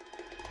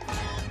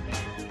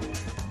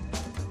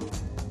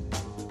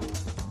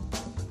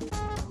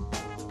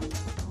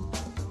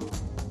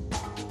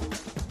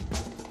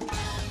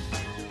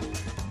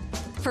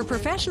 For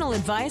professional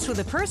advice with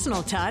a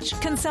personal touch,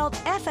 consult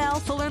FL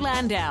Fuller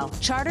Landau,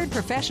 Chartered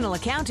Professional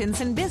Accountants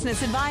and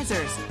Business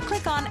Advisors.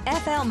 Click on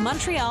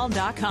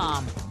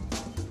flmontreal.com.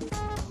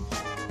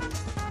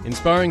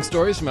 Inspiring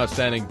stories from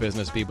outstanding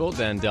business people.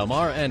 Dan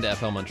Delmar and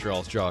FL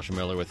Montreal's Josh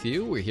Miller with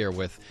you. We're here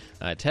with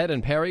Ted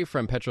and Perry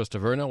from Petros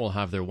Taverna. We'll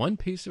have their one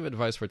piece of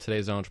advice for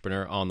today's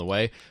entrepreneur on the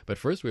way. But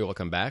first, we will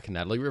come back.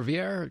 Natalie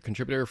Riviere,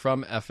 contributor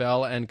from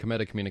FL and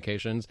Cometa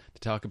Communications,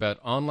 to talk about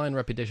online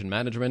reputation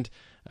management.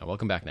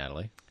 Welcome back,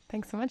 Natalie.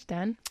 Thanks so much,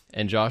 Dan.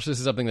 And Josh, this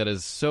is something that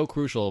is so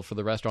crucial for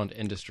the restaurant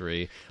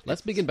industry.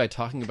 Let's begin by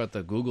talking about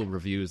the Google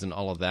reviews and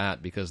all of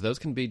that, because those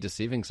can be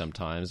deceiving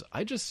sometimes.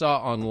 I just saw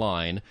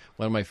online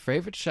one of my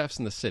favorite chefs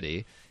in the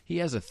city. He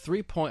has a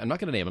 3 point... I'm not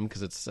going to name him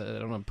because it's I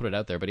don't want to put it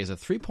out there, but he has a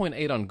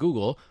 3.8 on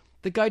Google.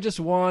 The guy just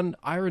won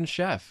Iron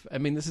Chef. I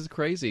mean, this is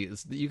crazy.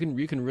 You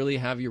can really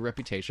have your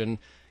reputation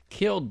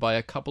killed by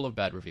a couple of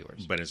bad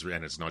reviewers. But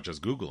it's not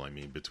just Google. I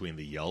mean, between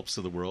the Yelps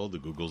of the world, the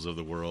Googles of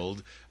the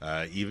world,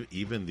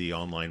 even the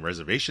online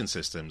reservation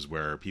systems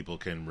where people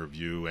can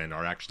review and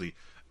are actually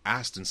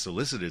asked and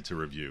solicited to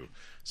review.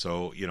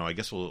 So, I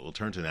guess we'll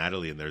turn to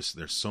Natalie, and there's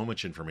so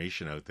much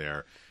information out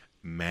there.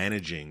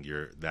 Managing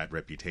that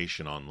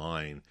reputation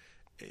online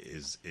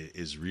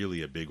is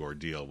really a big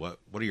ordeal. What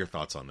are your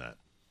thoughts on that?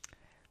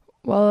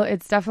 Well,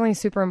 it's definitely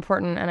super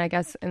important, and I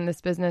guess in this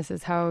business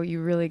is how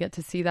you really get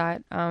to see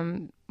that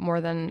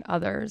more than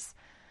others.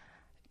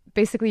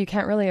 Basically, you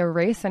can't really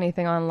erase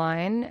anything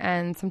online,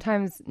 and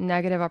sometimes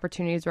negative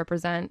opportunities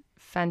represent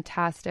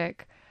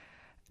fantastic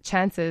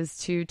chances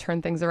to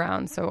turn things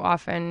around. So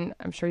often,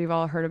 I'm sure you've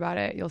all heard about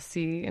it, you'll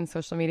see in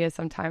social media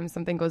sometimes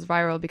something goes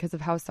viral because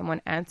of how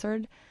someone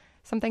answered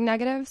something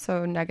negative.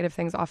 So negative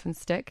things often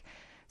stick.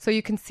 So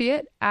you can see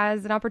it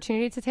as an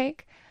opportunity to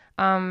take.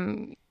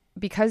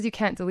 Because you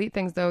can't delete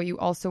things, though, you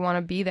also want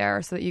to be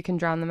there so that you can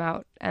drown them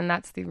out. And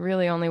that's the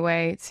really only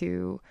way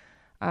to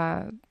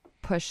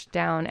push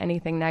down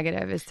anything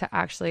negative, is to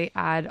actually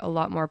add a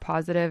lot more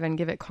positive and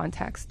give it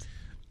context.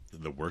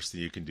 The worst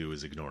thing you can do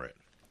is ignore it.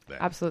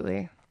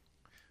 Absolutely.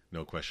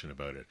 No question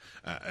about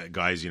it.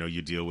 Guys,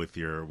 you deal with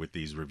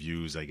these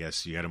reviews. I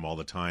guess you get them all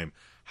the time.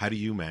 How do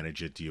you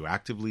manage it? Do you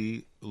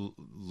actively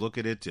look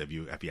at it? Have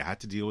you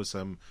had to deal with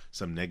some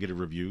negative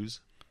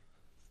reviews?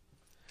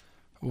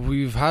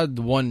 We've had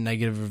one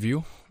negative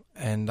review,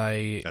 and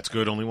That's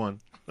good, only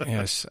one.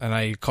 Yes, and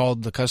I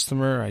called the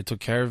customer, I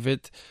took care of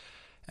it,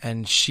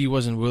 and she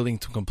wasn't willing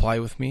to comply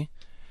with me.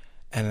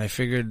 And I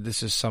figured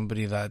this is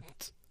somebody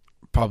that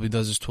probably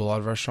does this to a lot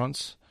of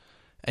restaurants.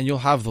 And you'll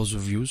have those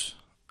reviews.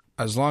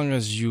 As long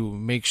as you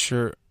make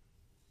sure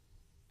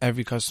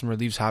every customer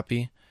leaves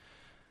happy.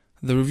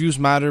 The reviews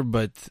matter,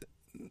 but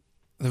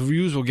the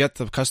reviews will get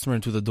the customer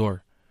into the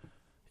door.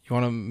 You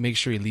want to make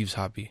sure he leaves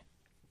happy.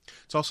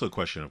 It's also a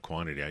question of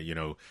quantity.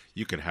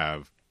 You could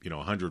have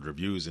 100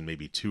 reviews and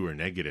maybe 2 are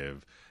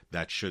negative.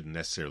 That shouldn't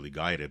necessarily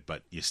guide it,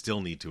 but you still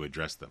need to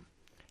address them.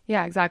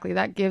 Yeah, exactly.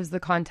 That gives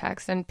the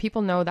context, and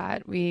people know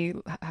that we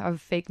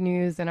have fake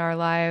news in our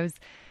lives.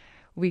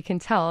 We can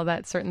tell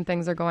that certain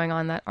things are going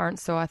on that aren't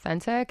so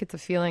authentic. It's a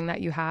feeling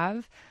that you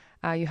have.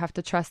 You have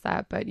to trust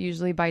that, but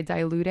usually by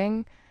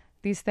diluting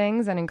these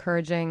things and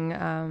encouraging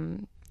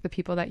the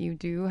people that you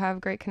do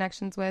have great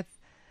connections with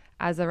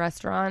as a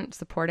restaurant,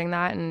 supporting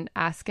that and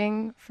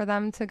asking for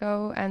them to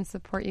go and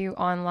support you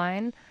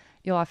online,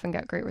 you'll often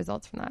get great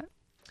results from that.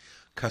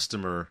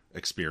 Customer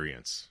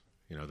experience,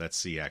 that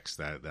CX,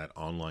 that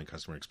online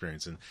customer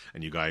experience, and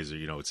you guys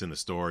are, it's in the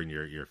store and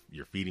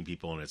you're feeding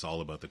people, and it's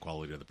all about the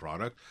quality of the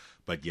product,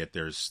 but yet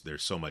there's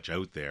so much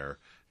out there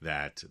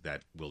that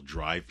will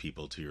drive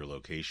people to your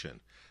location.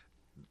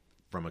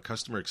 From a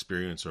customer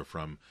experience, or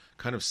from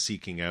kind of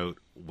seeking out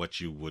what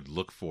you would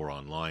look for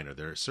online, are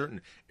there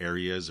certain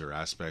areas or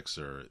aspects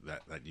or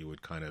that you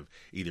would kind of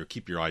either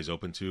keep your eyes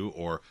open to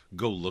or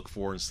go look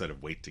for instead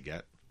of wait to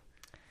get?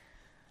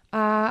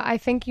 I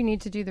think you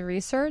need to do the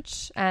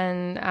research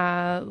and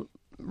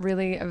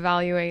really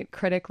evaluate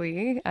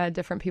critically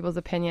different people's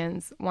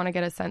opinions, want to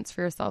get a sense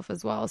for yourself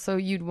as well. So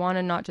you'd want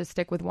to not just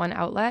stick with one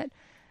outlet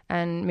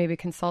and maybe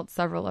consult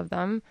several of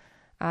them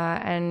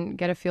and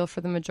get a feel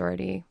for the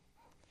majority.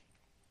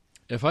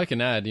 If I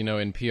can add,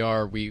 in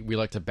PR, we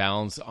like to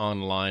balance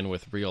online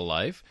with real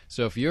life.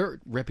 So if your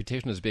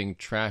reputation is being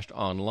trashed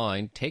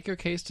online, take your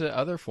case to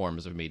other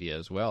forms of media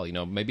as well.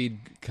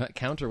 Maybe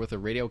counter with a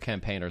radio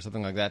campaign or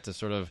something like that to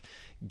sort of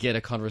get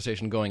a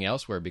conversation going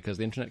elsewhere, because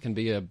the internet can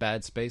be a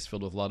bad space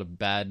filled with a lot of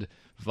bad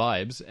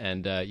vibes,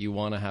 and you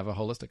want to have a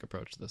holistic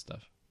approach to this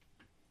stuff.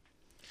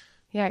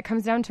 Yeah, it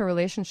comes down to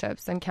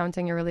relationships and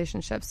counting your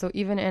relationships. So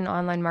even in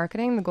online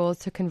marketing, the goal is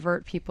to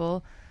convert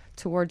people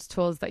towards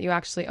tools that you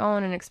actually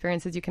own and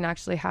experiences you can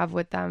actually have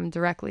with them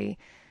directly.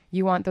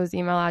 You want those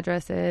email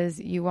addresses,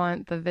 you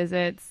want the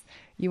visits,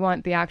 you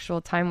want the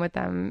actual time with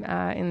them,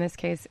 in this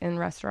case, in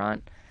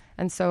restaurant.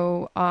 And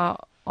so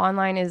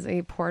online is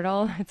a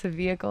portal, it's a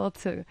vehicle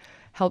to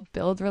help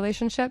build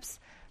relationships,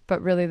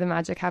 but really the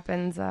magic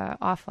happens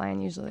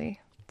offline usually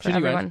for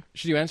everyone.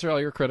 Should you answer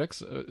all your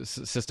critics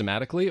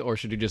systematically, or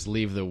should you just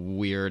leave the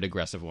weird,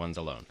 aggressive ones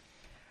alone?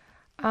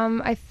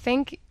 I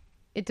think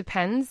it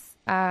depends.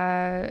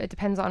 It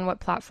depends on what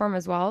platform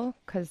as well,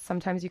 because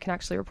sometimes you can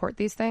actually report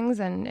these things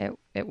and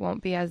it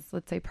won't be as,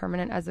 let's say,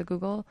 permanent as a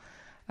Google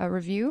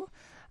review.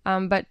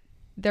 But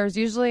there's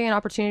usually an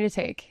opportunity to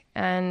take.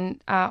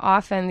 And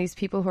often these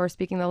people who are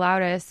speaking the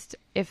loudest,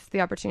 if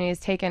the opportunity is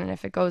taken and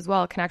if it goes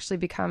well, can actually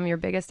become your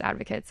biggest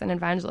advocates and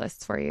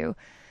evangelists for you.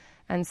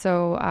 And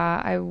so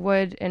I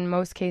would, in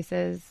most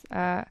cases,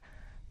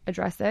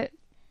 address it.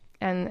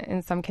 And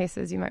in some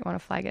cases, you might want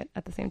to flag it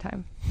at the same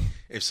time.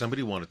 If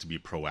somebody wanted to be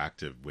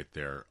proactive with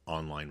their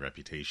online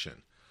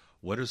reputation,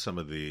 what are some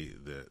of the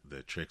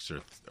tricks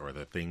or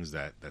the things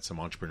that some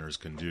entrepreneurs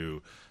can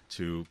do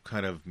to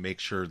kind of make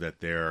sure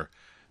that their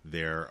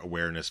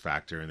awareness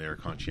factor and their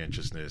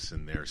conscientiousness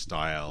and their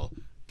style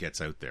gets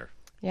out there?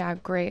 Yeah,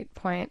 great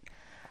point.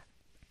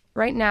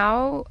 Right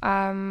now,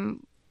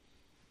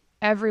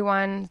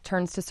 everyone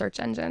turns to search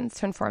engines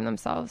to inform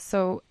themselves.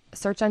 So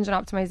search engine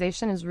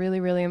optimization is really,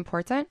 really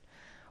important.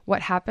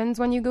 What happens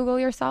when you Google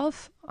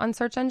yourself on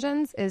search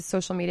engines is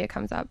social media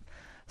comes up.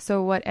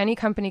 So what any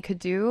company could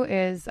do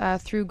is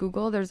through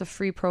Google, there's a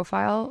free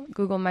profile,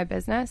 Google My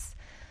Business.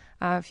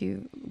 If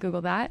you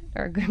Google that,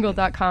 or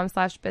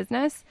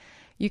google.com/business,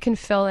 you can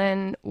fill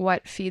in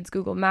what feeds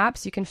Google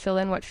Maps. You can fill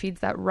in what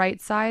feeds that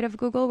right side of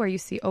Google where you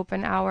see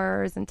open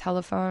hours and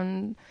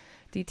telephone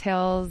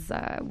details,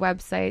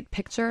 website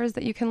pictures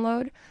that you can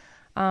load.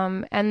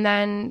 And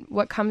then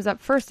what comes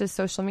up first is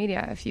social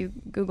media. If you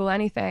Google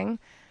anything,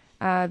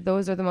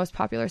 those are the most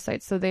popular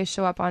sites. So they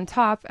show up on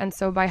top. And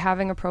so by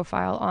having a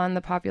profile on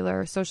the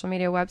popular social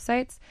media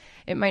websites,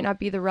 it might not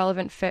be the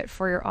relevant fit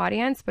for your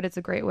audience, but it's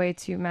a great way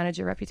to manage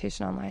your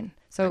reputation online.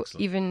 So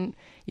Excellent. Even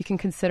you can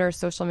consider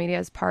social media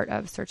as part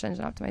of search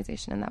engine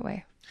optimization in that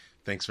way.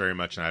 Thanks very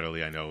much,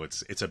 Natalie. I know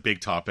it's a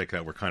big topic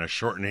that we're kind of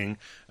shortening,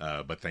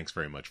 but thanks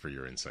very much for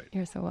your insight.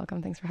 You're so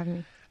welcome. Thanks for having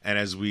me. And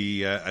as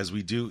we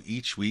do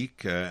each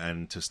week,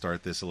 and to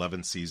start this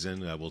 11th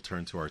season, we'll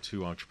turn to our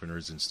two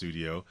entrepreneurs in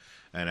studio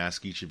and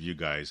ask each of you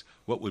guys,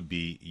 what would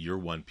be your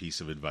one piece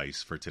of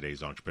advice for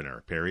today's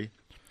entrepreneur? Perry?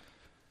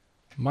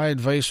 My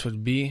advice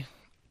would be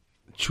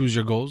choose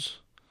your goals.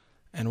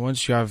 And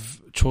once you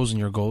have chosen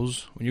your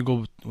goals, when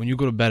you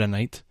go to bed at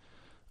night,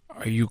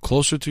 are you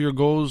closer to your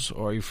goals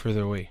or are you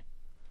further away?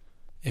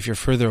 If you're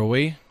further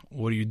away,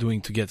 what are you doing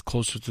to get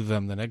closer to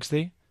them the next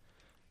day?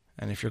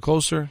 And if you're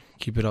closer,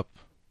 keep it up.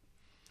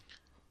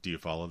 Do you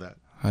follow that?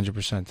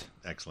 100%.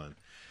 Excellent.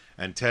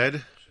 And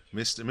Ted,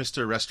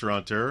 Mr.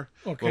 Restaurateur,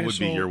 what would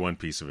be your one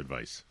piece of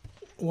advice?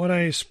 What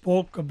I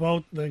spoke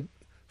about, the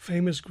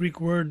famous Greek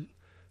word,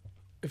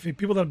 if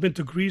people that have been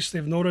to Greece,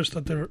 they've noticed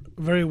that they're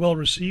very well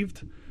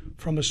received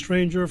from a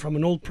stranger, from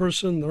an old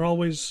person. They're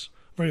always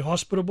very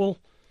hospitable.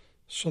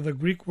 So the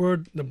Greek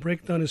word, the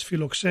breakdown is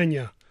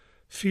philoxenia.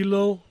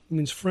 Philo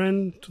means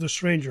friend to the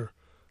stranger,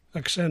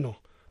 xeno.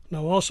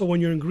 Now also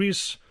when you're in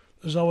Greece,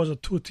 there's always a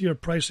two-tier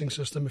pricing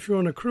system. If you're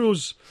on a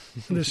cruise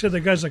and they say the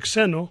guy's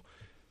xeno,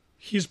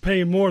 he's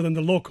paying more than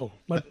the local.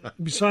 But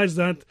besides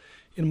that,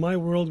 in my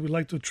world, we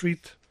like to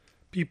treat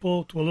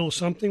people to a little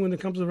something when they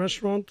come to the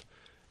restaurant,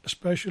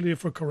 especially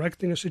if we're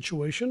correcting a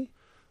situation,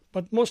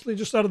 but mostly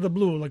just out of the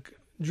blue. Like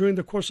during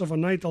the course of a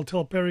night, I'll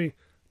tell Perry,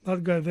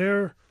 that guy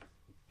there,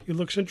 he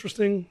looks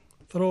interesting,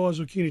 throw a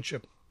zucchini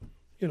chip,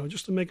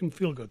 just to make him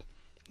feel good.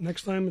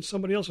 Next time, it's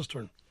somebody else's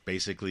turn.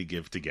 Basically,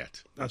 give to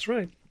get. That's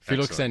right.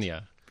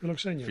 Philoxenia.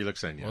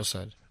 Philoxenia. Well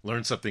said.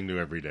 Learn something new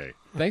every day.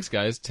 Thanks,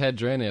 guys. Ted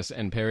Dranias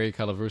and Perry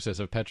Kalivrousis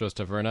of Petros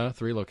Taverna,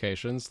 3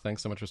 locations.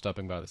 Thanks so much for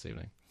stopping by this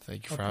evening.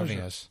 Thank you for having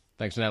us.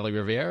 Thanks to Natalie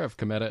Riviere of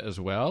Cometa as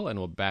well. And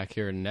we'll back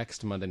here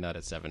next Monday night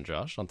at 7,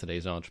 Josh, on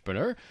Today's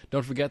Entrepreneur.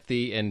 Don't forget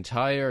the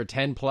entire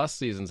 10-plus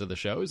seasons of the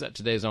show is at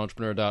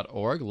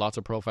today'sentrepreneur.org. Lots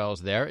of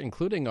profiles there,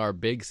 including our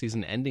big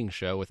season-ending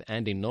show with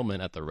Andy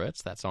Nullman at the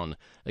Ritz. That's on,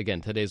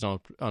 again,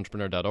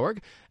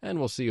 today'sentrepreneur.org. And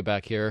we'll see you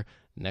back here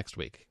next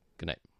week. Good night.